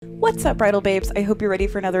What's up, Bridal Babes? I hope you're ready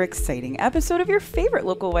for another exciting episode of your favorite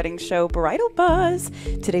local wedding show, Bridal Buzz.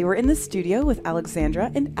 Today we're in the studio with Alexandra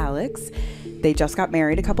and Alex. They just got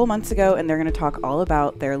married a couple months ago, and they're going to talk all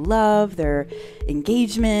about their love, their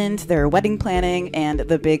engagement, their wedding planning, and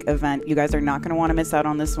the big event. You guys are not going to want to miss out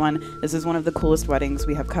on this one. This is one of the coolest weddings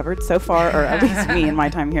we have covered so far, or at least me in my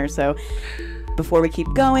time here. So before we keep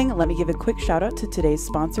going, let me give a quick shout out to today's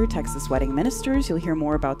sponsor, Texas Wedding Ministers. You'll hear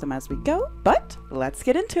more about them as we go, but let's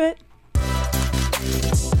get into it.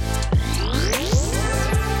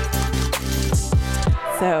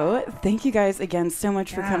 So, thank you guys again so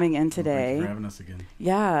much for coming in today. Thanks for having us again.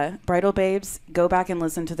 Yeah, Bridal Babes, go back and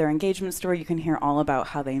listen to their engagement story. You can hear all about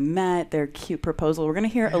how they met, their cute proposal. We're going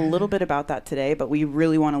to hear a little bit about that today, but we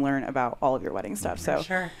really want to learn about all of your wedding stuff. So,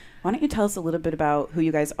 why don't you tell us a little bit about who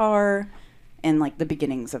you guys are and like the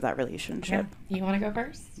beginnings of that relationship? Yeah. You want to go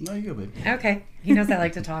first? No, you go, babe. Okay. He knows I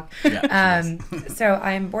like to talk. So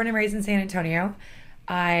I'm born and raised in San Antonio.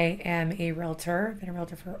 I am a realtor. Been a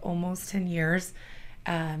realtor for almost 10 years.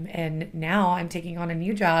 And now I'm taking on a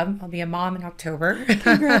new job. I'll be a mom in October.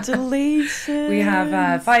 Congratulations. We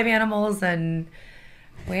have 5 animals and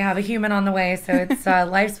we have a human on the way. So it's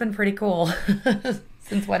life's been pretty cool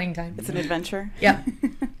since wedding time. It's an adventure. Yep.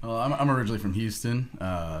 Well, I'm originally from Houston,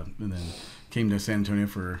 and then came to San Antonio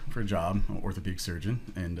for a job. I'm an orthopedic surgeon,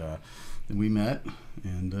 and then we met,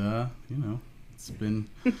 and you know, it's been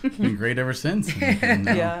great ever since. And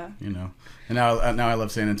Yeah. You know, and now I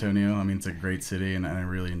love San Antonio. I mean, it's a great city, and I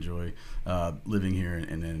really enjoy living here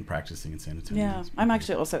and then practicing in San Antonio. Yeah, I'm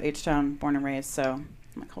actually also H-Town, born and raised, so I'm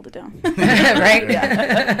gonna hold it down. Right?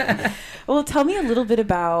 Yeah. Well, tell me a little bit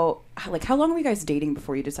about, like, how long were you guys dating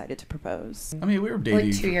before you decided to propose? I mean, we were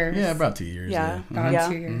dating Like 2 years. Yeah, about 2 years. Yeah. About Yeah.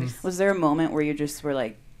 2 years. Was there a moment where you just were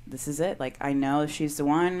like, this is it? Like, I know she's the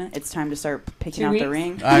one. It's time to start picking 2 out the weeks?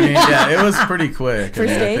 ring. I mean, yeah, it was pretty quick.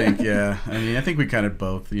 First date? I think we kind of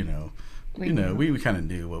both, we kind of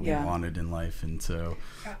knew what Yeah. we wanted in life, and so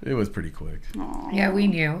it was pretty quick. Aw. Yeah, we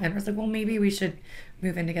knew. And I was like, well, maybe we should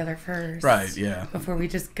move in together first. Right, yeah. Before we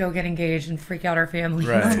just go get engaged and freak out our families.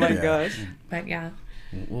 Right. Oh my Yeah. gosh. But yeah,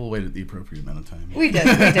 We'll wait at the appropriate amount of time. we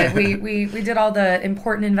did. We did all the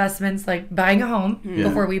important investments, like buying a home Yeah.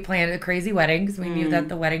 before we planned a crazy wedding, because we knew that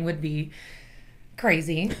the wedding would be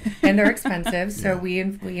crazy and they're expensive. So we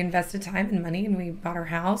invested time and money, and we bought our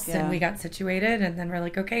house Yeah. and we got situated, and then we're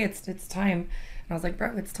like, okay, it's time. And I was like,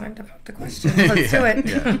 bro, it's time to pop the question. Let's do it.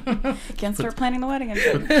 Yeah. Can't start planning the wedding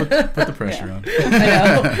until. Put the pressure on. I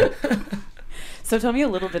know. So tell me a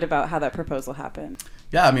little bit about how that proposal happened.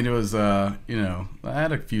 Yeah, I mean, it was, I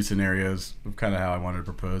had a few scenarios of kind of how I wanted to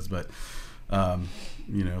propose, but, so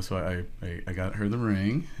I got her the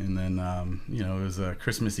ring, and then, it was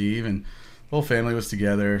Christmas Eve, and the whole family was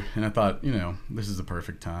together, and I thought, this is the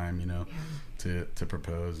perfect time, to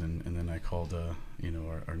propose, and then I called,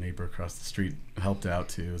 our neighbor across the street helped out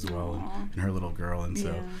too as well, and her little girl, and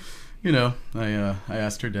so. Yeah. I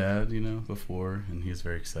asked her dad, before, and he was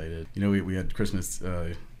very excited. We had Christmas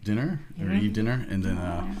dinner or Eve dinner, and then,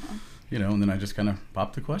 and then I just kind of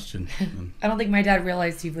popped the question. And, I don't think my dad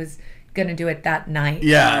realized he was going to do it that night.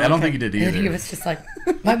 yeah, I don't think he did either. And he was just like,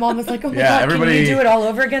 my mom was like, oh my Yeah, God, can everybody- you do it all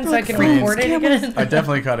over again so I can record it again? I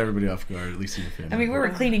definitely caught everybody off guard, at least in the family. I mean, we were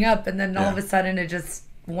cleaning up, and then all of Yeah. a sudden it just,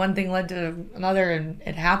 one thing led to another, and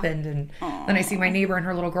it happened. And then I see my neighbor and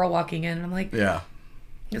her little girl walking in, and I'm like, Yeah.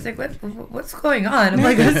 I was like, what's going on? I'm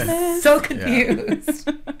like, I'm so confused.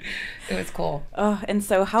 It was cool. And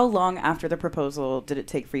so how long after the proposal did it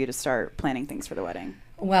take for you to start planning things for the wedding?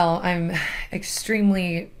 Well, I'm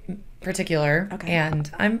extremely particular, and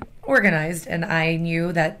I'm organized, and I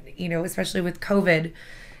knew that, especially with COVID,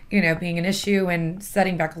 being an issue and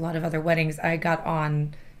setting back a lot of other weddings, I got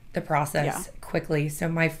on the process quickly. So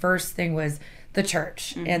my first thing was the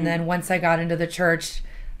church. And then once I got into the church,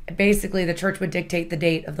 basically the church would dictate the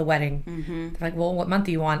date of the wedding. They're like, well, what month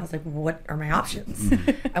do you want? I was like, well, what are my options?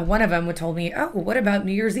 And one of them would told me, oh, what about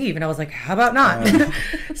New Year's Eve? And I was like, how about not?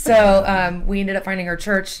 So we ended up finding our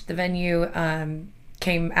church. The venue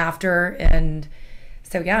came after. And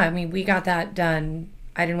so, yeah, I mean, we got that done.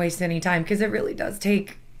 I didn't waste any time, because it really does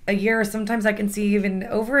take a year. Sometimes I can see even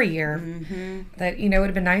over a year. That, it would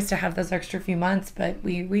have been nice to have those extra few months, but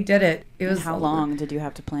we did it. It was And how long did you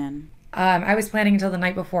have to plan? I was planning until the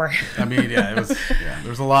night before. I mean, yeah, there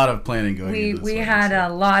was a lot of planning going into this We wedding, had so.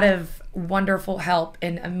 a lot of wonderful help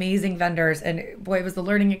and amazing vendors, and boy, it was a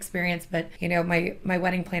learning experience. But my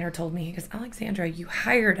wedding planner told me, he goes, Alexandra, you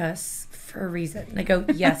hired us for a reason. And I go,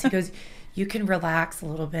 yes. He goes, you can relax a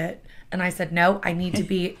little bit. And I said, no, I need to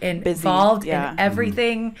be involved in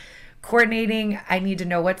everything, coordinating. I need to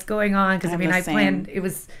know what's going on, because I I'm the I same. planned. It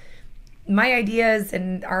was my ideas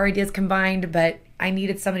and our ideas combined, but I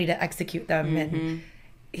needed somebody to execute them. And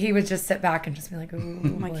he would just sit back and just be like, "Ooh,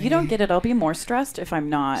 I'm like, you don't get it. I'll be more stressed if I'm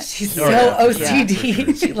not." She's Oh, so yeah. OCD. Yeah, for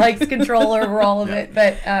sure. She likes control over all of it.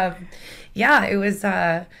 But yeah, it was.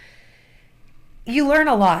 You learn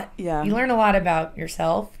a lot. Yeah. You learn a lot about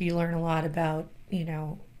yourself. You learn a lot about, you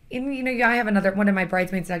know, and, you know, I have one of my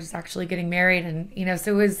bridesmaids that is actually getting married, and, you know,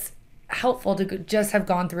 so it was helpful to just have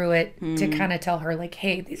gone through it to kind of tell her, like,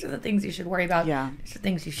 hey, these are the things you should worry about. Yeah. These are the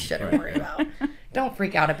things you shouldn't worry about. Don't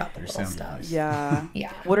freak out about the little sound stuff. advice. Yeah.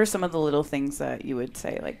 Yeah. What are some of the little things that you would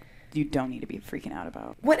say, like, you don't need to be freaking out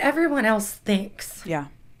about? What everyone else thinks. Yeah.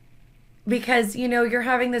 Because, you know, you're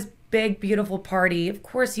having this big, beautiful party. Of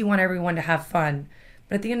course, you want everyone to have fun.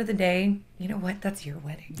 But at the end of the day, you know what? That's your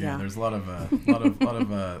wedding. Yeah, Yeah. there's a lot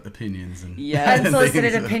of opinions and Yes.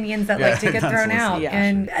 Unsolicited things, opinions that yeah, like to get thrown out. unsolicited, Yeah.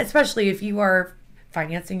 And especially if you are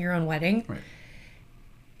financing your own wedding, Right.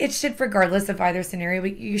 it should, regardless of either scenario,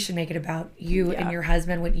 but you should make it about you Yeah. and your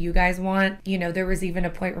husband, what you guys want. You know, there was even a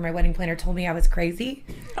point where my wedding planner told me I was crazy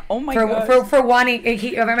Oh my god. for wanting. My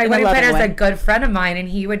wedding loving planner is way. a good friend of mine, and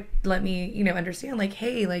he would let me, you know, understand, like,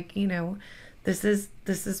 hey, like, you know, this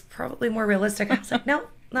is probably more realistic. I was like, no,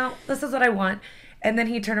 this is what I want. And then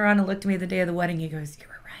he turned around and looked at me the day of the wedding. He goes, you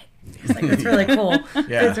were right. He's like, that's really cool.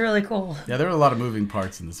 Yeah. It's really cool. Yeah, there were a lot of moving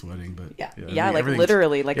parts in this wedding, but Yeah. Yeah, like everything's-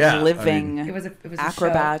 literally, like yeah, I living mean, It was a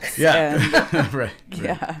acrobats. yeah, And, right.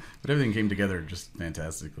 yeah. But everything came together just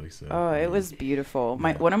fantastically. So Oh, it was beautiful.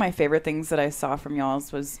 One of my favorite things that I saw from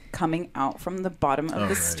y'all's was coming out from the bottom of the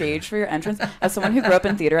right, stage for your entrance. As someone who grew up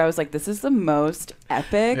in theater, I was like, this is the most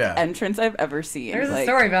epic Yeah. entrance I've ever seen. There's like, a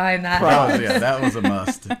story behind that. that was a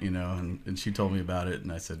must, you know. And she told me about it,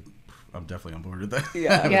 and I said, I'm definitely on board with that.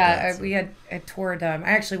 Yeah. With Yeah, that, so. we had toured. I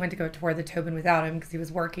actually went to go tour the Tobin without him because he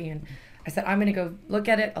was working, and I said, I'm going to go look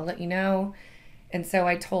at it. I'll let you know. And so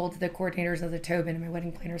I told the coordinators of the Tobin and my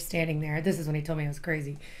wedding planner standing there. This is when he told me I was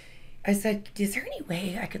crazy. I said, is there any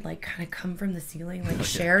way I could like kind of come from the ceiling like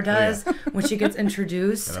Cher does when she gets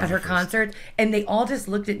introduced That at her was the first. concert? And they all just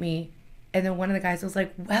looked at me. And then one of the guys was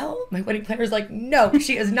like, well, my wedding planner's like, no,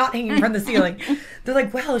 she is not hanging from the ceiling. They're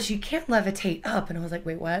like, well, she can't levitate up. And I was like,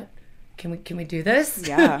 wait, what? Can we do this?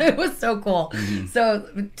 Yeah. It was so cool. So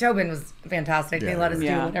Tobin was fantastic. Yeah, they let us they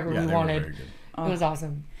do were- whatever Yeah, we they were wanted. very good. It was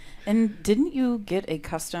awesome. And didn't you get a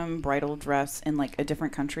custom bridal dress in like a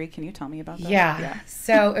different country? Can you tell me about that? Yeah.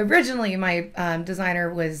 So originally my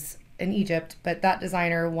designer was in Egypt, but that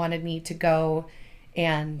designer wanted me to go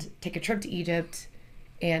and take a trip to Egypt,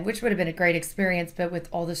 and which would have been a great experience, but with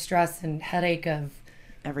all the stress and headache of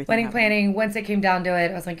Everything. wedding happened. planning, once it came down to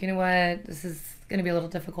it, I was like, you know what, this is going to be a little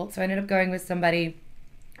difficult. So I ended up going with somebody,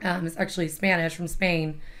 it's actually Spanish from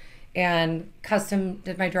Spain, and custom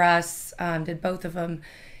did my dress, did both of them.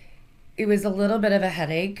 It was a little bit of a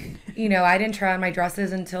headache. You know, I didn't try on my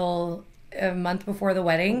dresses until a month before the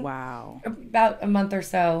wedding, Wow. about a month or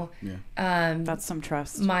so. Yeah. That's some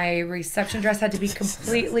trust. My reception dress had to be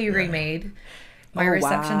completely remade. My Oh,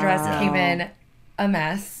 reception dress wow. came in a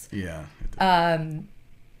mess. Yeah.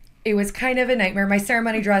 It was kind of a nightmare. My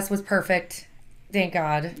ceremony dress was perfect, thank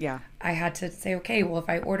God. Yeah. I had to say, okay, well, if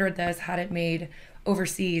I ordered this, had it made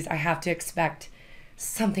overseas, I have to expect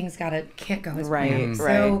something's can't go as Right, planned.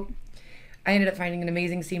 right. So I ended up finding an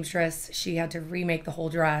amazing seamstress. She had to remake the whole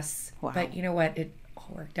dress. Wow. But you know what? It all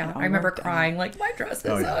worked out. all I remember worked out. crying, like, my dress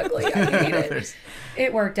is Oh, yeah. ugly. I hate it. There's-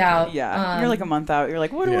 It worked out. Yeah. You're like a month out. You're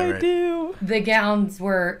like, what do Yeah, I right. do? The gowns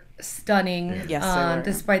were stunning. Yeah. Yes, they were.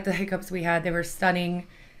 Despite the hiccups we had, they were stunning,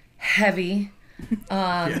 heavy,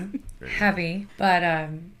 heavy. But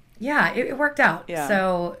yeah, it worked out. Yeah.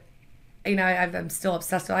 So, you know, I'm still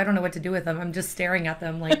obsessed. I don't know what to do with them. I'm just staring at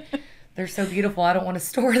them like they're so beautiful. I don't want to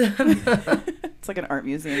store them. It's like an art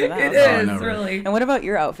museum in the It house. is no, right. really. And what about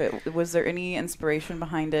your outfit? Was there any inspiration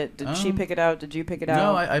behind it? Did she pick it out? Did you pick it out?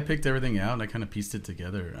 No, I picked everything out and I kind of pieced it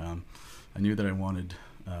together. I knew that I wanted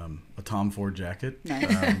a Tom Ford jacket,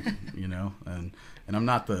 Nice. you know, and I'm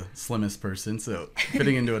not the slimmest person, so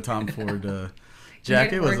fitting into a Tom Ford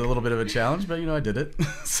jacket was a work. little bit of a challenge, but you know I did it.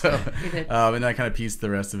 So, You did. and I kind of pieced the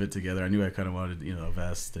rest of it together. I knew I kind of wanted, you know, a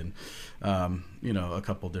vest and you know, a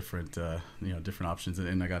couple different you know, different options,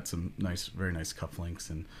 and I got some very nice cufflinks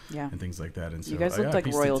and Yeah. and things like that. And so You guys I looked like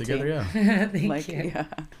pieced royalty. it together. Yeah. Thank Like, you. yeah.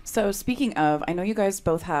 So speaking of, I know you guys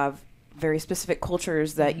both have very specific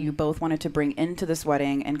cultures that you both wanted to bring into this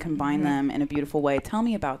wedding and combine them in a beautiful way. Tell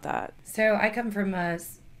me about that. So I come from a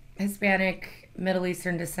Hispanic, Middle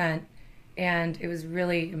Eastern descent, and it was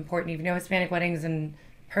really important. You know, Hispanic weddings and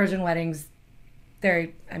Persian weddings, they're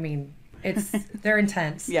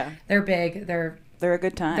intense. Yeah. They're big. They're They're a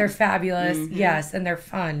good time. fabulous. Yes, and they're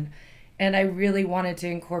fun. And I really wanted to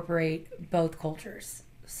incorporate both cultures.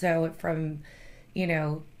 So from,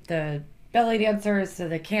 the belly dancers to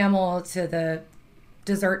the camel to the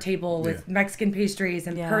dessert table with Mexican pastries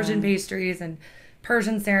and Persian pastries and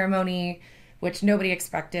Persian ceremony, which nobody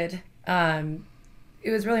expected.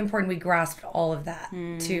 It was really important we grasped all of that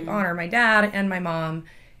to honor my dad and my mom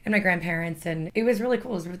and my grandparents, and it was really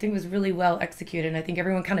cool. Everything was really well executed, and I think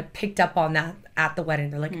everyone kind of picked up on that at the wedding.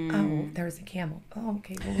 They're like, oh, there's a camel. Oh,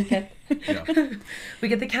 okay, well, we get we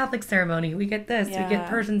get the Catholic ceremony, we get this, we get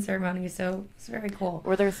Persian ceremony, so it's very cool.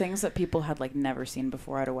 Were there things that people had like never seen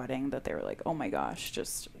before at a wedding that they were like, oh my gosh,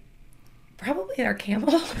 just... Probably our camel.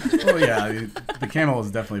 Oh yeah, the camel is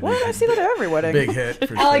definitely well, I see that at every wedding. Big hit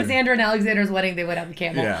for Alexandra and Alexander's wedding, they would have the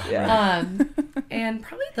camel. Yeah. And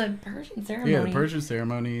probably the Persian ceremony. Yeah, the Persian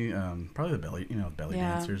ceremony. Probably the belly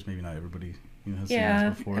dancers. Maybe not everybody has seen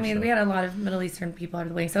this before. I mean, we had a lot of Middle Eastern people at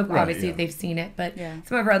the wedding, so obviously they've seen it, but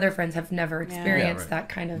some of our other friends have never experienced that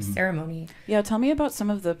kind of ceremony. Yeah, tell me about some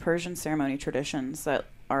of the Persian ceremony traditions that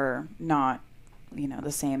are not,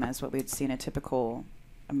 the same as what we'd see in a typical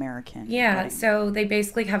American wedding. So they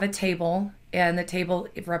basically have a table, and the table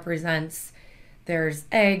represents, there's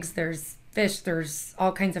eggs, there's fish, there's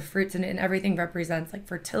all kinds of fruits, and everything represents like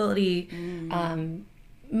fertility,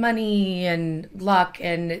 money and luck,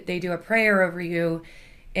 and they do a prayer over you,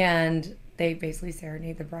 and they basically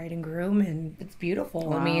serenade the bride and groom, and it's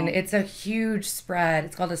beautiful. Wow. I mean, it's a huge spread.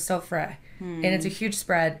 It's called a sofra, and it's a huge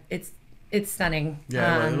spread. It's stunning.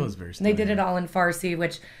 Yeah, it was very stunning. They did it all in Farsi,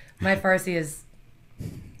 which my Farsi is...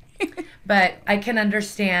 But I can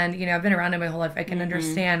understand, I've been around it my whole life. I can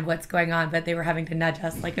understand what's going on, but they were having to nudge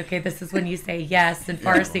us like, okay, this is when you say yes in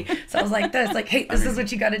Farsi. So I was like this, like, hey, this is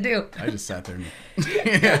what you got to do. I just sat there and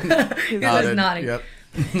he was nodding. Yep.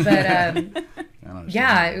 But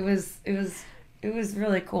it was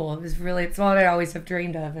really cool. It's what I always have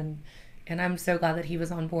dreamed of, and I'm so glad that he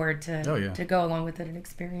was on board to go along with it and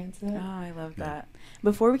experience it. Oh, I love that.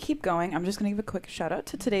 Before we keep going, I'm just going to give a quick shout out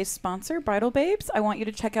to today's sponsor, Bridal Babes. I want you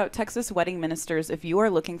to check out Texas Wedding Ministers if you are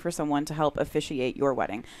looking for someone to help officiate your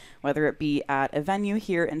wedding, whether it be at a venue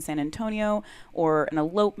here in San Antonio or an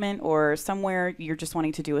elopement or somewhere you're just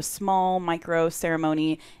wanting to do a small micro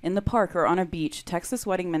ceremony in the park or on a beach. Texas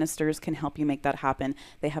Wedding Ministers can help you make that happen.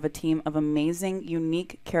 They have a team of amazing,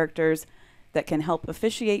 unique characters that can help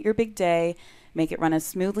officiate your big day, make it run as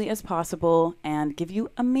smoothly as possible, and give you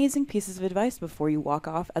amazing pieces of advice before you walk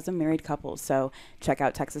off as a married couple. So check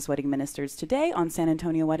out Texas Wedding Ministers today on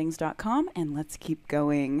SanAntonioWeddings.com, and let's keep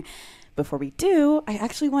going. Before we do, I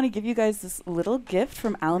actually want to give you guys this little gift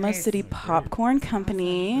from Alamo City Popcorn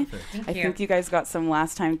Company. Awesome. I think you guys got some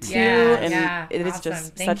last time too, it is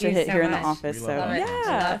just such a hit here in the office. So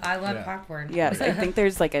I love popcorn. Yes, I think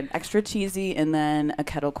there's like an extra cheesy and then a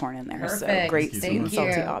kettle corn in there. Perfect. So great sweet and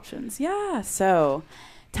salty options. Yeah. So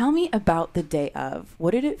tell me about the day of.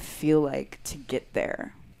 What did it feel like to get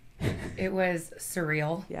there? It was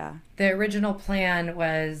surreal. Yeah. The original plan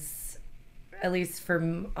was, at least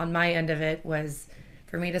on my end of it, was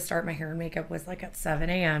for me to start my hair and makeup was like at 7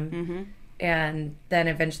 a.m. And then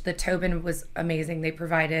eventually the Tobin was amazing. They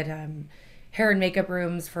provided hair and makeup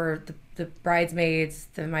rooms for the bridesmaids,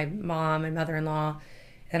 my mom and mother-in-law,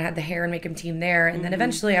 and I had the hair and makeup team there. And then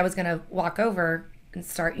eventually I was going to walk over and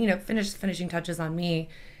start, finishing touches on me.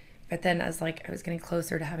 But then as I was getting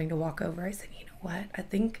closer to having to walk over, I said, you know what? I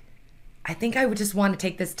think I would just want to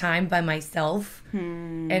take this time by myself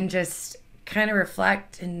and just kind of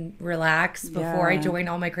reflect and relax before I join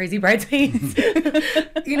all my crazy bridesmaids,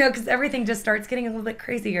 because everything just starts getting a little bit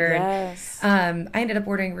crazier. Yes. I ended up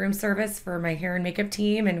ordering room service for my hair and makeup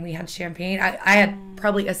team, and we had champagne. I had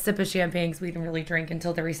probably a sip of champagne because we didn't really drink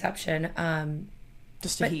until the reception.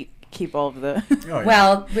 Just to keep all of the...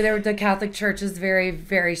 Well, the Catholic Church is very,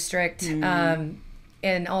 very strict.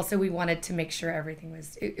 And also we wanted to make sure everything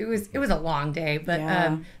was, it was a long day,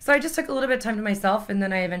 but, so I just took a little bit of time to myself, and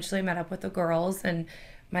then I eventually met up with the girls and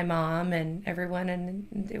my mom and everyone.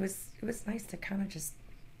 And it was nice to kind of just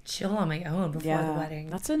chill on my own before the wedding.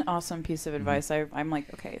 That's an awesome piece of advice. I'm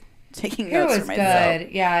like, okay, taking notes for myself.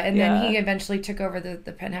 Good. Yeah. And then he eventually took over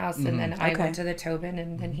the penthouse, and then I went to the Tobin,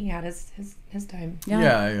 and then he had his time.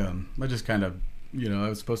 Yeah. I just kind of, I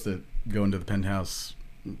was supposed to go into the penthouse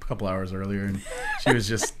a couple hours earlier, and she was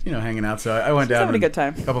just hanging out, so I went down having a good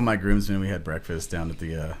time. A couple of my groomsmen, we had breakfast down at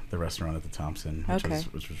the restaurant at the Thompson,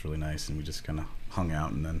 which was really nice, and we just kind of hung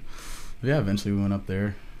out, and then eventually we went up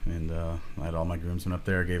there, and I had all my groomsmen up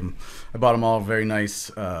there. I bought them all very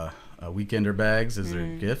nice weekender bags as their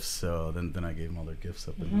gifts, so then I gave them all their gifts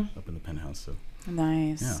up in the penthouse. So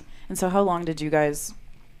nice. And so how long did you guys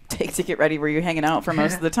take to get ready? Were you hanging out for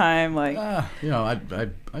most of the time? Like, you know,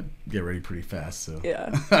 I get ready pretty fast. So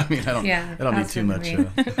yeah. I mean, I don't need too much. Too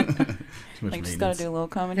much like, just gotta do a little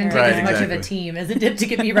commentary. Didn't take as much of a team as it did to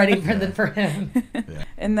get me ready for him. Yeah.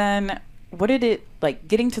 And then, what did it like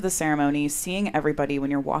getting to the ceremony, seeing everybody when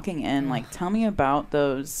you're walking in? Like, tell me about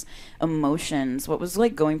those emotions. What was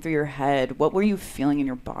like going through your head? What were you feeling in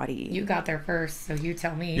your body? You got there first, so you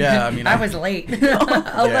tell me. Yeah, I mean, I was late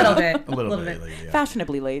a little bit. A little bit late. Yeah.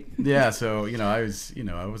 Fashionably late. Yeah, so I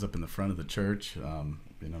was up in the front of the church.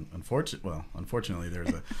 Unfortunately, there's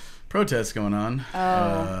a protest going on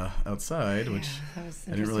outside, which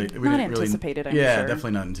I didn't really not anticipated. I'm sure.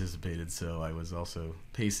 Definitely not anticipated. So I was also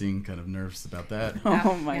pacing, kind of nervous about that.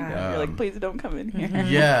 Oh my god! You're like, please don't come in here.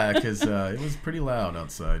 Yeah, because it was pretty loud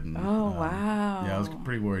outside. And, wow. Yeah, I was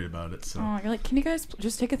pretty worried about it. So you're like, can you guys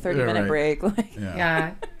just take a 30-minute break? Like,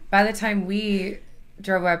 yeah. By the time we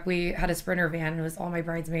drove up, we had a Sprinter van, and it was all my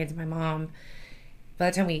bridesmaids and my mom. By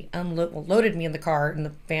the time we loaded me in the car in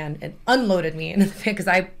the van and unloaded me in the van because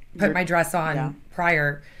I put my dress on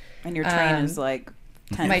prior. And your train is like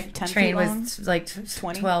 10, my 10 train feet long? was like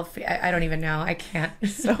 20? 12 feet. I don't even know. I can't.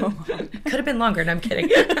 So could have been longer. No, I'm kidding.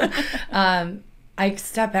 I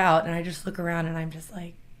step out and I just look around and I'm just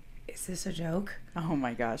like, is this a joke? Oh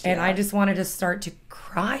my gosh. And I just wanted to start to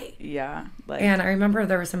cry. Yeah. And I remember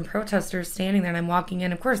there were some protesters standing there and I'm walking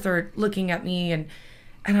in. Of course, they're looking at me and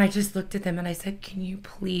I just looked at them and I said, can you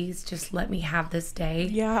please just let me have this day?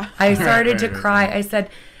 Yeah. I started to cry. I said,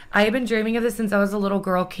 I have been dreaming of this since I was a little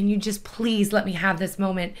girl. Can you just please let me have this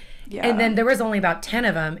moment? Yeah. And then there was only about 10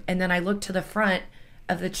 of them. And then I looked to the front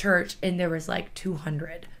of the church and there was like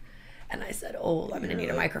 200. And I said, I'm going to need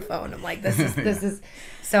a microphone. I'm like, this is.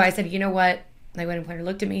 So I said, you know what? My wedding planner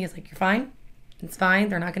looked at me. He's like, you're fine. It's fine.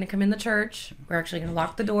 They're not going to come in the church. We're actually going to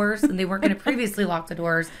lock the doors. And they weren't going to previously lock the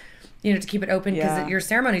doors, to keep it open because your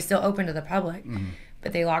ceremony is still open to the public. Mm-hmm.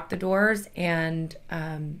 But they locked the doors and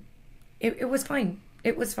it was fine.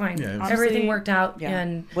 It was fine. Yeah, everything worked out. Yeah.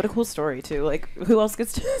 And what a cool story too. Like, who else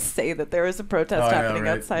gets to say that there was a protest happening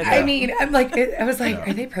outside? I mean, I'm like, I was like,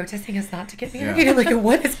 are they protesting us not to get married? Yeah. Like,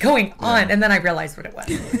 what is going on? And then I realized what it was.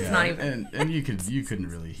 It's not even. And you couldn't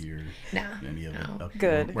really hear any of it.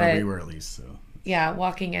 Good. Where we were at least. So. Yeah,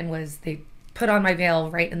 walking in they put on my veil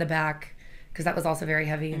right in the back because that was also very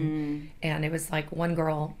heavy. And it was like one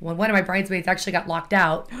girl, one of my bridesmaids actually got locked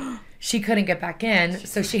out. She couldn't get back in,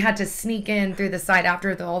 so she had to sneak in through the side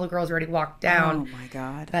after all the girls already walked down. Oh my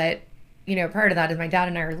God. But, prior to that, is my dad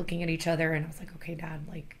and I were looking at each other, and I was like, okay, Dad,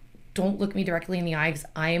 like, don't look me directly in the eye because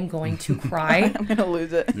I am going to cry. I'm going to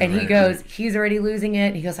lose it. And he goes, he's already losing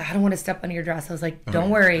it. He goes, I don't want to step on your dress. I was like, don't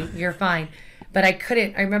worry, you're fine. But I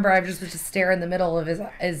couldn't. I remember I was just stare in the middle of his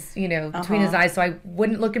between his eyes, so I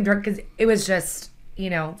wouldn't look him direct because it was just,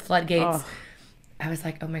 floodgates. Oh. I was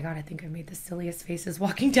like, oh my God, I think I made the silliest faces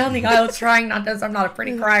walking down the aisle trying not to, I'm not a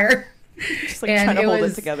pretty crier. Just like trying to hold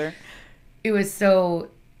it together. It was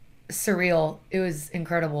so surreal. It was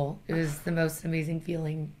incredible. It was the most amazing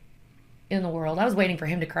feeling in the world. I was waiting for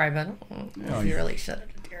him to cry, but he really should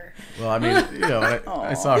have, dear. Well, I mean,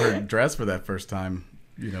 I saw her dress for that first time,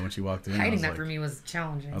 when she walked in. Hiding that for me was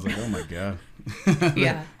challenging. I was like, oh my God.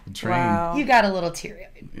 Yeah. The train. Wow. You got a little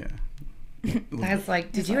teary-eyed. Yeah. I was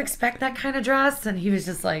like, did you expect that kind of dress? And he was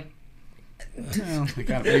just like, well,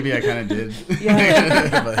 maybe I kind of did.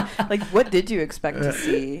 Yeah. Like, what did you expect to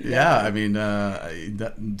see? Yeah, I mean,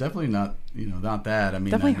 definitely not, not that. I mean,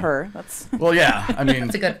 definitely her. That's. Well, yeah. I mean,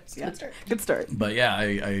 that's a good start. Good start. But yeah,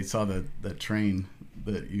 I saw that train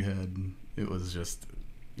that you had. It was just,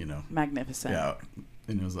 magnificent. Yeah.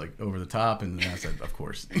 And it was like over the top, and then I said, "Of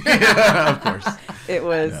course, of course." It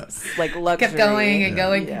was like luxury. Kept going and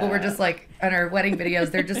going. Yeah. People were just like on our wedding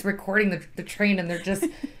videos. They're just recording the train, and they're just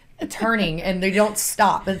turning, and they don't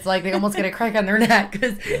stop. It's like they almost get a crack on their neck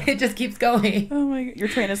because it just keeps going. Oh my! Your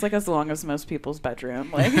train is like as long as most people's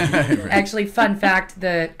bedroom. Like, actually, fun fact: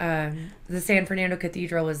 the San Fernando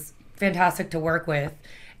Cathedral was fantastic to work with.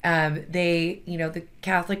 They, the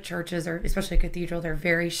Catholic churches, or especially a cathedral, they're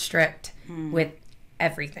very strict with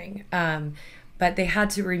everything, but they had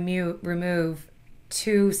to remove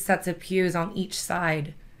 2 sets of pews on each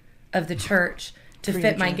side of the church to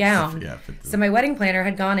fit my gown. So my wedding planner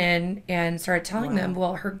had gone in and started telling them,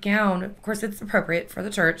 well, her gown, of course it's appropriate for the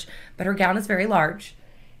church, but her gown is very large.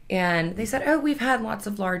 And they said, we've had lots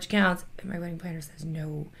of large gowns. And my wedding planner says,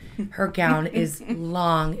 no, her gown is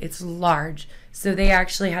long, it's large. So they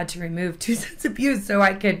actually had to remove 2 sets of pews so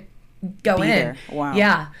I could go in. There. Wow.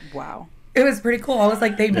 Yeah. Wow. It was pretty cool. I was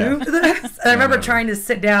like, they moved this? And I remember trying to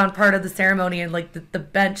sit down part of the ceremony and like the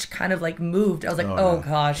bench kind of like moved. I was like, oh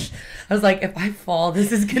gosh. I was like, if I fall,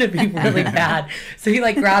 this is going to be really bad. So he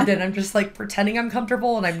like grabbed it and I'm just like pretending I'm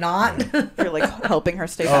comfortable and I'm not. You're like helping her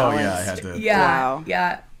stay balanced. Yeah, I had to. Yeah. Wow.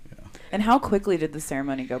 Yeah. And how quickly did the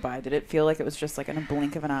ceremony go by? Did it feel like it was just like in a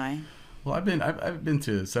blink of an eye? Well, I've been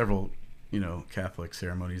to several, Catholic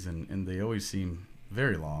ceremonies and they always seem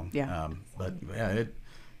very long. Yeah. But yeah,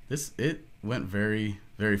 it went very,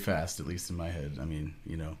 very fast, at least in my head. I mean,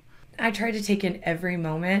 I try to take in every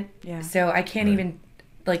moment. Yeah. So I can't even,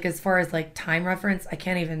 like, as far as like time reference, I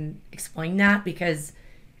can't even explain that because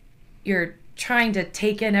you're trying to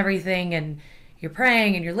take in everything and you're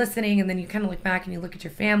praying and you're listening and then you kind of look back and you look at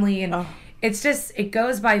your family and it's just, it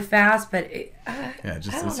goes by fast, but it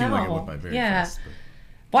seemed like it went by very fast. But...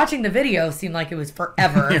 Watching the video seemed like it was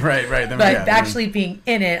forever. right. But actually being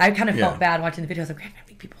in it, I kind of felt bad watching the video. I was like, man,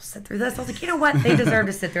 people sit through this. I was like, you know what? They deserve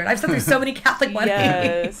to sit through it. I've sat through so many Catholic weddings.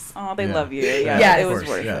 Yes. Oh, they love you. Yeah, it was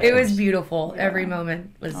worth it. It was beautiful. Yeah. Every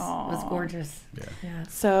moment was gorgeous. Yeah.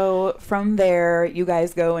 So from there, you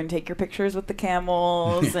guys go and take your pictures with the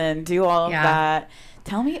camels and do all of that.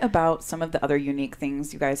 Tell me about some of the other unique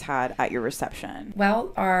things you guys had at your reception.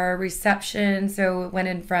 Well, our reception, so it went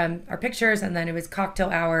in from our pictures and then it was cocktail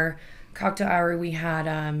hour. Cocktail hour we had,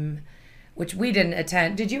 which we didn't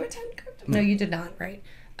attend. Did you attend? No, you did not, right?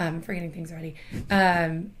 I'm forgetting things already.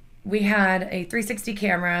 We had a 360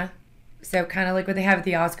 camera, so kind of like what they have at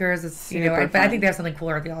the Oscars. It's, but I think they have something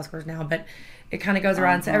cooler at the Oscars now, but it kind of goes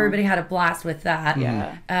around. So everybody had a blast with that.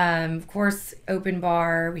 Yeah. Of course, open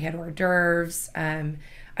bar. We had hors d'oeuvres. I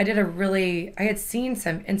had seen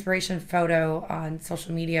some inspiration photo on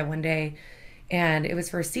social media one day, and it was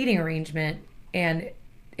for a seating arrangement, and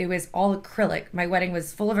it was all acrylic. My wedding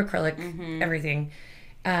was full of acrylic, everything.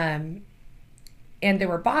 And there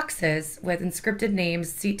were boxes with inscripted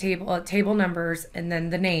names, table numbers, and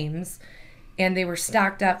then the names. And they were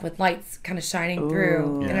stacked up with lights kind of shining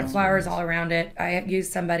through and had flowers all around it. I had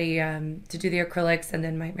used somebody to do the acrylics, and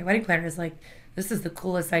then my wedding planner was like, this is the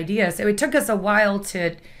coolest idea. So it took us a while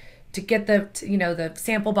to get the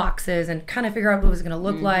sample boxes and kind of figure out what it was going to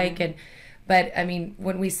look like. But I mean,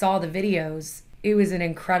 when we saw the videos, it was an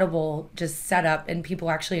incredible just setup, and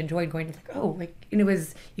people actually enjoyed going to and it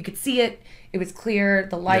was, you could see it. It was clear.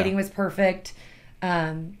 The lighting was perfect.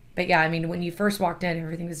 But yeah, I mean, when you first walked in,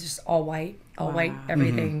 everything was just all white,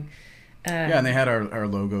 everything. And they had our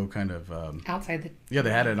logo kind of outside the. Yeah,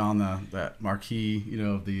 they had it on that marquee,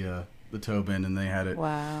 of the Tobin, and they had it.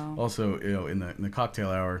 Wow. Also, in the cocktail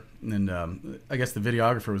hour, and I guess the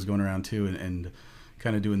videographer was going around too, and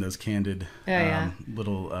kind of doing those candid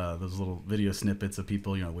those little video snippets of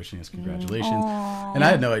people, wishing us congratulations. And I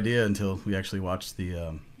had no idea until we actually watched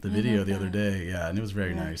the video the other day. Yeah, and it was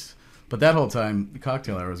very nice. But that whole time the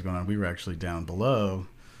cocktail hour was going on, we were actually down below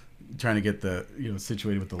trying to get the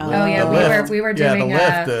situated with the lift. Oh yeah, the lift. we were doing the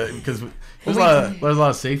lift because there's a lot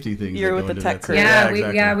of safety things. You're with the tech crew.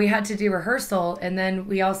 Yeah, we had to do rehearsal, and then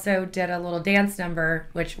we also did a little dance number,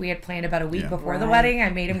 which we had planned about a week before the wedding. I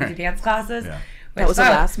made him do dance classes. Yeah. That was a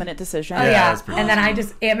last minute decision. Oh yeah. And then I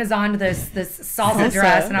just Amazoned this salsa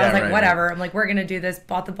dress, and I was like, whatever. I'm like, we're gonna do this.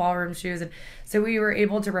 Bought the ballroom shoes, and so we were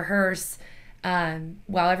able to rehearse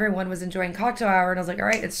while everyone was enjoying cocktail hour, and I was like, all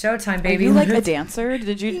right, it's showtime, baby. Are you like a dancer?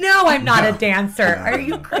 Did you? No, I'm not a dancer. Are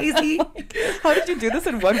you crazy? How did you do this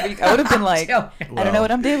in 1 week? I would have been like, I don't know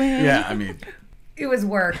what I'm doing. Yeah, I mean, it was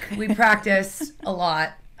work. We practiced a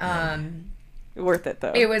lot. Worth it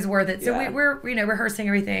though. It was worth it. So we're rehearsing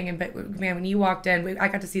everything, but man, when you walked in, I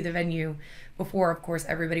got to see the venue before, of course,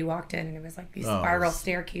 everybody walked in, and it was like these spiral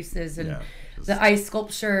staircases and the ice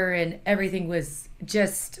sculpture, and everything was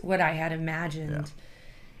just what I had imagined. Yeah.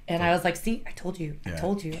 And I was like, see, I told you.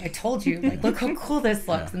 Like, look how cool this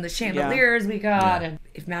looks. And the chandeliers we got. And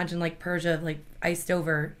imagine like Persia, like iced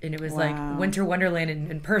over. And it was like Winter Wonderland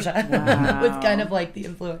in Persia. It was kind of like the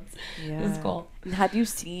influence. Yeah. It was cool. Had you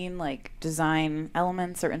seen like design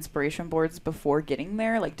elements or inspiration boards before getting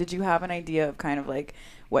there? Like, did you have an idea of kind of like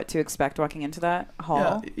what to expect walking into that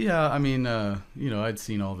hall? Yeah. I mean, I'd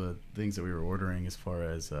seen all the things that we were ordering as far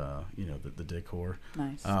as, the decor.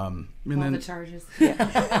 Nice. And then the charges.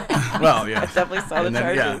 Yeah. Well, yeah. I definitely saw the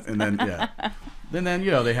charges. And then,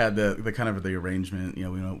 they had the kind of the arrangement, we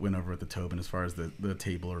went over at the Tobin as far as the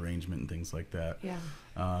table arrangement and things like that. Yeah.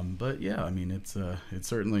 But yeah, I mean, it's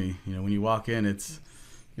certainly, when you walk in, it's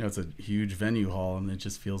a huge venue hall, and it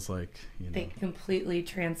just feels like, they completely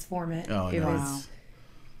transform it. Oh,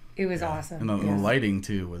 it was awesome. And the lighting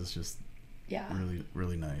too was just Yeah. Really,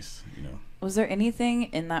 really nice, you know. Was there anything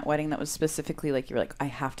in that wedding that was specifically like, you were like, I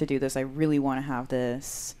have to do this. I really want to have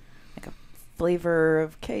this, like a flavor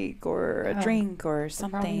of cake or a Oh, drink or Probably the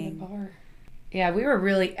something. bar. Yeah, we were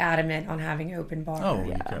really adamant on having open bar. Oh,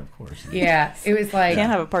 Yeah. yeah, of course. Yeah, it was like,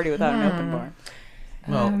 Can't have a party without an open bar.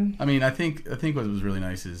 Well, I mean, I think what was really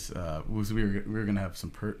nice is was we were gonna have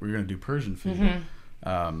we were gonna do Persian food,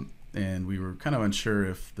 and we were kind of unsure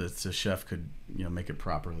if the chef could make it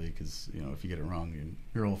properly, because if you get it wrong,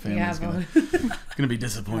 your whole family's gonna be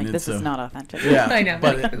disappointed. Like, this so is not authentic. yeah, I know.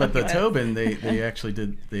 but the Tobin they actually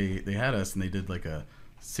did they had us, and they did like a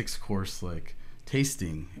 6-course like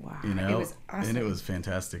tasting. Wow. It was awesome. And it was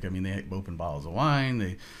fantastic. I mean, they had open bottles of wine.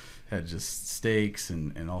 They had just steaks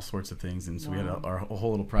and all sorts of things, and so we had a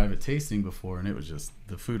whole little private tasting before, and it was just,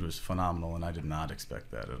 the food was phenomenal, and I did not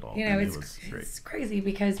expect that at all. And it was great. It's crazy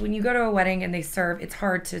because when you go to a wedding and they serve, it's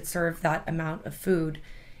hard to serve that amount of food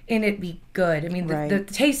and it be good. I mean, the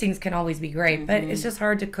tastings can always be great, but it's just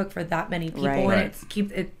hard to cook for that many people Right. and it's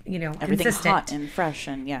keep it Everything consistent. hot and fresh,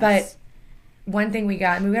 and yes. But one thing we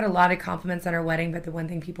got a lot of compliments on our wedding, but the one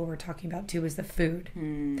thing people were talking about too was the food.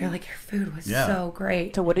 They're like, your food was so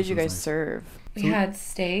great. So what did you was guys nice. serve? We had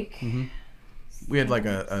steak, We had like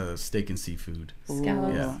a steak and seafood.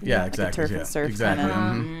 scallops. Yeah, Like a exactly. turf and surf exactly.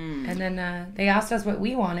 kinda. Mhm. And then they asked us what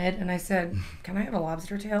we wanted, and I said, "Can I have a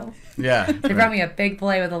lobster tail?" Yeah. They brought me a big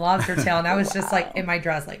plate with a lobster tail, and I was just like in my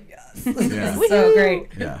dress, like, yes, this Yeah. is so great.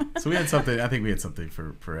 Yeah. So we had something. I think we had something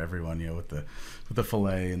for everyone. With the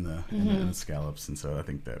fillet and the scallops, and so I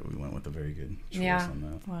think that we went with a very good choice Yeah. on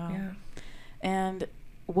that. Wow. Yeah. And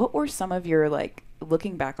what were some of your, like,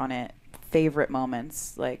 looking back on it, favorite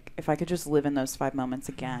moments? Like, if I could just live in those 5 moments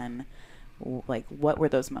again, like, what were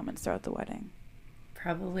those moments throughout the wedding?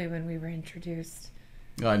 Probably when we were introduced.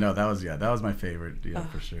 Oh, I know that was my favorite.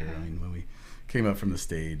 For sure. I mean, when we came up from the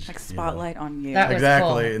stage, Like, spotlight on you. That was Exactly,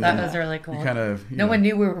 cool. and That then was really cool. You kind of No one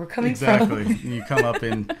knew where we were coming exactly. from. And you come up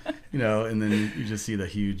and and then you just see the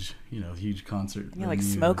huge concert. Yeah, like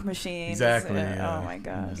venue. smoke machines. Exactly. Yeah. Yeah. Oh my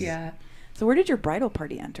gosh. Yeah. So where did your bridal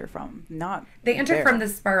party enter from? Not They entered there. from the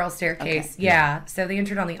spiral staircase. Okay. Yeah. So they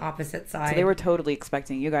entered on the opposite side. So they were totally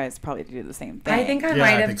expecting you guys probably to do the same thing. I think I Yeah,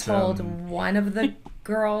 might I have think so. told one of the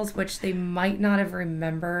girls, which they might not have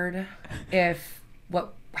remembered,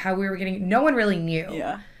 how we were getting. No one really knew.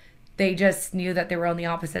 Yeah. They just knew that they were on the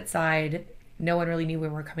opposite side. No one really knew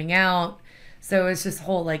when we were coming out. So it was just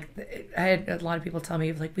whole, like, I had a lot of people tell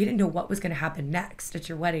me, like, we didn't know what was going to happen next at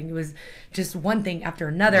your wedding. It was just one thing after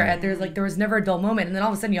another. And there was never a dull moment. And then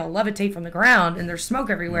all of a sudden y'all levitate from the ground and there's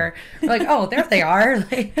smoke everywhere. We're like, oh, there they are.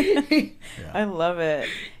 Like, I love it.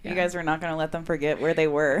 You guys were not going to let them forget where they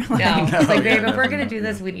were. no, it's like, babe, yeah, if we're no, going to no, do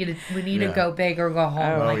this, we need to Yeah. go big or go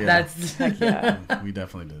home. Oh, like, yeah. that's, Yeah. We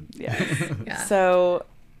definitely did. Yes. yeah. So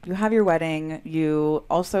you have your wedding. You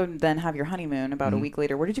also then have your honeymoon about a Mm-hmm. week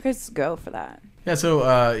later. Where did you guys go for that? Yeah, so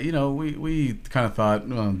we kind of thought,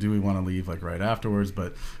 well, do we want to leave like right afterwards?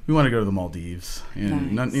 But we want to go to the Maldives,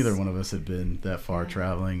 and Nice. neither one of us had been that far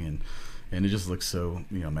traveling, and it just looks so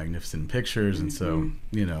magnificent in pictures, and so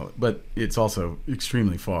but it's also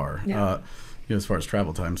extremely far, Yeah. as far as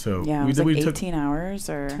travel time. So Yeah, it was we like took 18 hours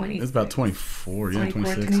or 20. it's about 24, 26,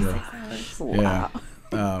 26 yeah. hours. wow.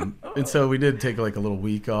 Yeah. And so we did take like a little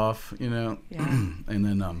week off, Yeah. and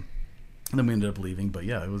then we ended up leaving. But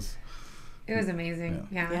yeah, it was. It was amazing.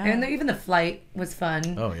 Yeah. Yeah. And even the flight was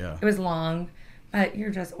fun. Oh yeah. It was long, but you're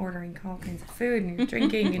just ordering all kinds of food and you're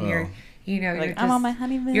drinking and you're, Well. you're Like, just, I'm on my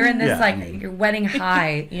honeymoon. you're in this Yeah, like I mean- your wedding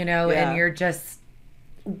high, Yeah. and you're just,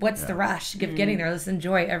 what's the Yeah. rush of getting there? Let's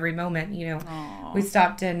enjoy every moment. Aw. We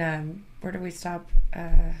stopped in, where did we stop?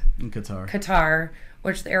 In Qatar. Qatar,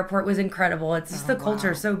 which the airport was incredible. It's just the culture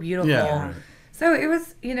wow. is so beautiful. Yeah. Right. So it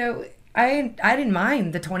was, I didn't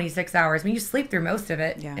mind the 26 hours. I mean, you sleep through most of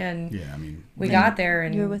it. Yeah. And Yeah, I mean. we got there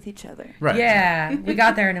and You were with each other. Right. yeah, we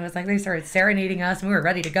got there and it was like they started serenading us and we were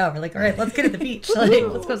ready to go. We're like, all right, let's get to the beach. Like,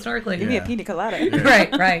 let's go snorkeling. Give me a Yeah. pina colada.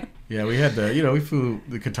 Right. Yeah, we had we flew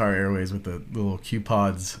the Qatar Airways with the little Q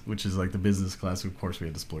pods, which is like the business class. Of course, we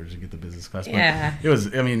had to splurge to get the business class. But Yeah. it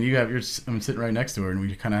was. I mean, I'm sitting right next to her, and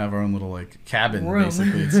we kind of have our own little like cabin, Room.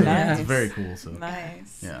 basically. So Nice. it's very cool. So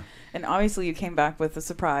Nice. yeah, And obviously you came back with a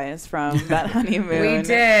surprise from that honeymoon. We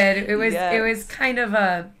did. It was Yes. kind of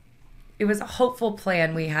a hopeful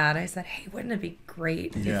plan we had. I said, hey, wouldn't it be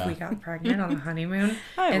great Yeah. if we got pregnant on the honeymoon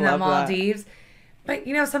I in the love that. Maldives? But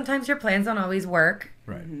sometimes your plans don't always work.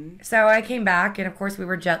 right. So I came back, and of course we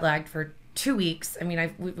were jet lagged for 2 weeks. I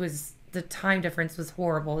mean, the time difference was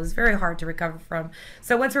horrible. It was very hard to recover from.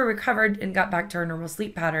 So once we recovered and got back to our normal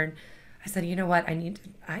sleep pattern, I said, you know what? I need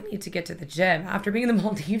to get to the gym after being in the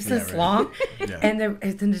Maldives this right. long. Yeah. And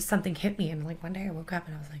then just something hit me, and like one day I woke up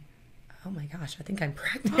and I was like, oh my gosh, I think I'm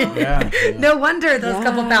pregnant. Yeah. No wonder those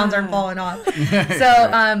couple pounds aren't Yeah. falling off.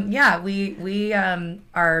 So, we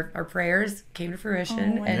our prayers came to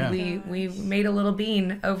fruition, Oh my and we made a little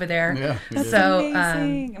bean over there. Yeah, we That's did. So,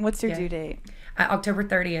 amazing. And what's your yeah. due date? October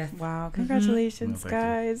 30th. Wow, congratulations, Well, thank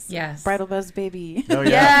you. guys. Yes. Bridal Buzz baby. Oh, yeah,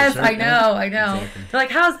 Yes, for sure. I know. Exactly. They're like,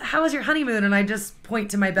 how was your honeymoon? And I just point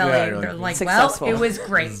to my belly. Yeah, you're They're like, like, well, successful. it was This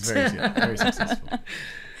great. is very successful.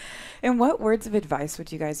 And what words of advice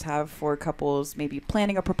would you guys have for couples maybe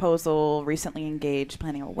planning a proposal, recently engaged,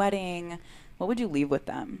 planning a wedding? What would you leave with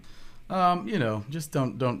them? Just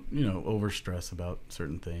don't over stress about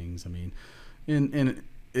certain things. I mean, and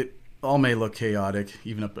it all may look chaotic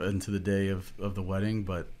even up into the day of the wedding,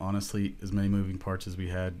 but honestly, as many moving parts as we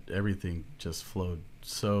had, everything just flowed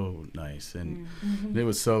so nice, and it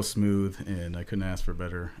was so smooth, and I couldn't ask for a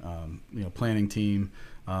better planning team,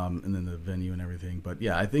 and then the venue and everything. But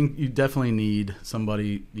yeah, I think you definitely need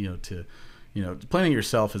somebody to planning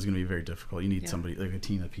yourself is going to be very difficult. You need somebody like a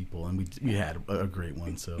team of people, and we had a great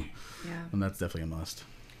one, so and that's definitely a must.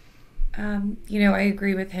 I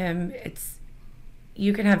agree with him.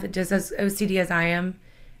 You can have just as OCD as I am.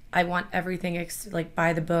 I want everything like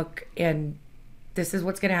by the book, and this is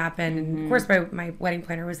what's going to happen. And of course, my wedding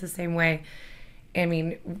planner was the same way. I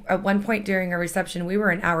mean, at one point during our reception, we were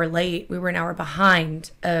an hour late. We were an hour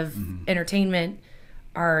behind of entertainment,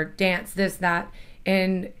 our dance, this, that,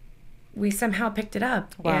 and we somehow picked it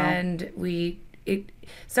up. Wow. And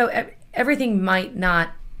so everything might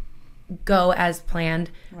not go as planned,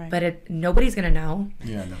 Right. but nobody's going to know.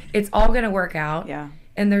 Yeah, no. It's all going to work out. Yeah.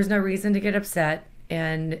 And there's no reason to get upset.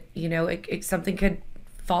 And, something could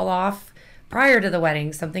fall off prior to the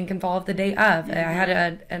wedding. Something can fall off the day of. I had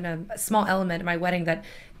a small element in my wedding that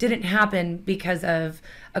didn't happen because of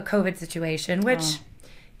a COVID situation, which,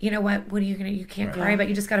 you know what are you going to, you can't cry about,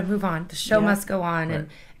 you just got to move on. The show must go on, and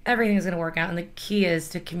everything's going to work out. And the key is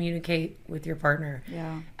to communicate with your partner.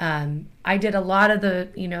 Yeah. I did a lot of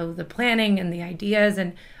the planning and the ideas,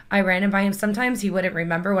 and I ran it by him. Sometimes he wouldn't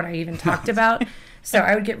remember what I even talked about. So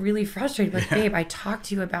I would get really frustrated with, babe, I talked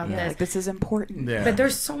to you about Yeah, this. like this is important. Yeah. But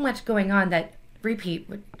there's so much going on that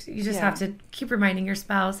you just have to keep reminding your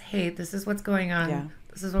spouse, hey, this is what's going on. Yeah.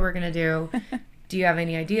 This is what we're going to do. Do you have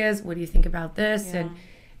any ideas? What do you think about this? Yeah. And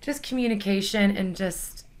just communication, and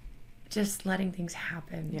just letting things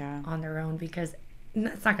happen on their own, because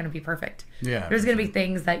it's not going to be perfect. Yeah, There's for going to be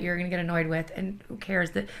things that you're going to get annoyed with, and who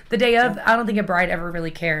cares? The day of, I don't think a bride ever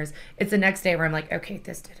really cares. It's the next day where I'm like, okay,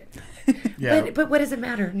 this didn't. Yeah. But what does it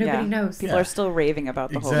matter? Nobody knows. People are still raving about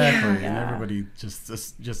the whole Exactly, thing. and Yeah. everybody just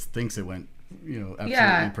thinks it went,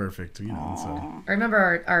 absolutely perfect. And so I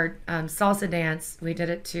remember our salsa dance. We did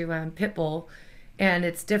it to Pitbull, and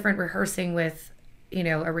it's different rehearsing with,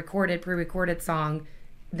 a pre-recorded song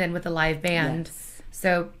than with a live band. Yes.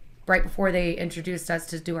 So right before they introduced us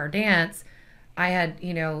to do our dance, I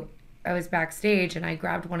was backstage, and I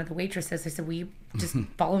grabbed one of the waitresses. I said, will you just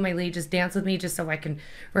follow my lead, just dance with me just so I can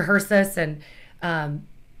rehearse this? And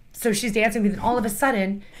so she's dancing with me, and all of a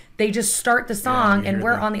sudden they just start the song, you and hear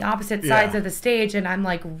we're the- on the opposite sides of the stage, and I'm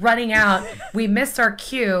like running out. We missed our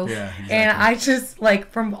cue. Yeah, exactly. And I just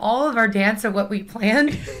from all of our dance and what we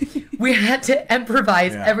planned, we had to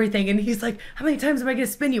improvise everything. And he's like, how many times am I going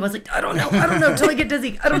to spin you? I was like, I don't know till I get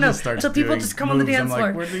dizzy. I don't know. Till people just come on the dance floor.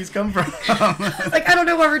 Like, where did these come from? Like, I don't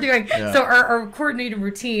know what we're doing. Yeah. So our coordinated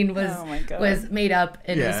routine was Oh my God. was made up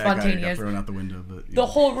and was I got spontaneous. thrown out the window, but The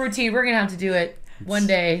whole routine, we're gonna have to do it one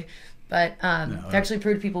day, but to actually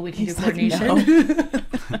prove to people we can do coordination.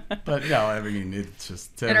 But no, I mean, it's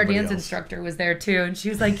just And our everybody dance else. instructor was there too, and she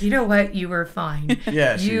was like, "You know what? You were fine.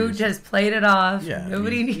 Yeah, she you was- just played it off. Yeah,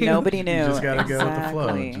 Nobody knew. Nobody knew. You just gotta go with the flow.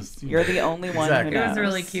 Exactly. Just, You're the only one Exactly. who It knows. was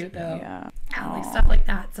really cute though. Yeah. Like Aw. stuff like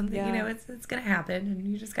that. Something Yeah. it's gonna happen, and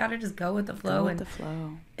you just gotta just go with the flow Go with and the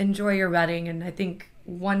flow. enjoy your wedding. And I think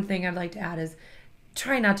one thing I'd like to add is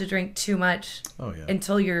try not to drink too much Oh yeah.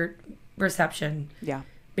 until your reception, Yeah.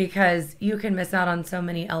 because you can miss out on so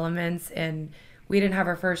many elements. And we didn't have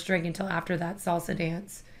our first drink until after that salsa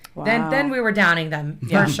dance. Wow. Then we were downing them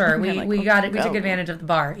for sure. You're We like, we "Oh, got it. We go." took advantage of the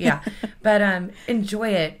bar. Yeah, but enjoy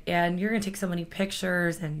it, and you're gonna take so many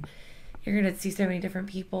pictures, and you're gonna see so many different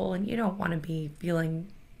people, and you don't want to be feeling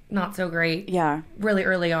not so great Yeah. really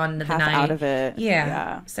early on in the Half night. out of it. Yeah.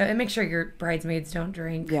 Yeah. So and make sure your bridesmaids don't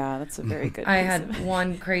drink. Yeah, that's a very good I piece had of-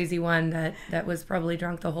 one crazy one that was probably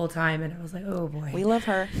drunk the whole time, and I was like, oh boy. We love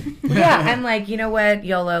her. Yeah, I'm like, you know what,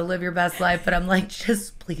 YOLO, live your best life. But I'm like,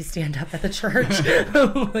 just please stand up at the church.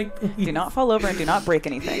 Like, Do not fall over and do not break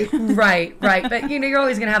anything. right. But you're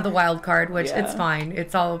always gonna have the wild card, which it's Yeah. fine.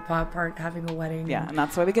 It's all about part having a wedding. Yeah, and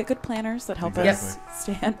that's why we get good planners that help Exactly. us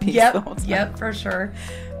stay at peace the whole time. Yep, for sure.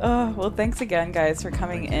 Well, thanks again, guys, for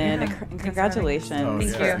coming in. And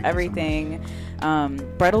congratulations for everything.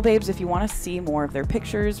 Bridal Babes, if you want to see more of their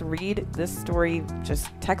pictures, read this story just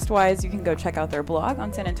text-wise, you can go check out their blog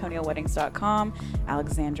on sanantonioweddings.com,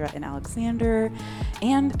 Alexandra and Alexander.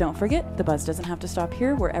 And don't forget, The Buzz doesn't have to stop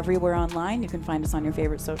here. We're everywhere online. You can find us on your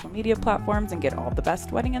favorite social media platforms and get all the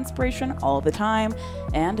best wedding inspiration all the time.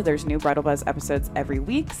 And there's new Bridal Buzz episodes every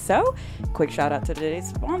week. So, quick shout out to today's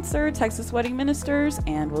sponsor, Texas Wedding Ministers,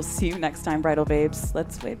 and we'll see you next time, Bridal Babes.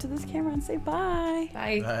 Let's wave to this camera and say bye.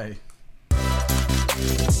 Bye. Bye.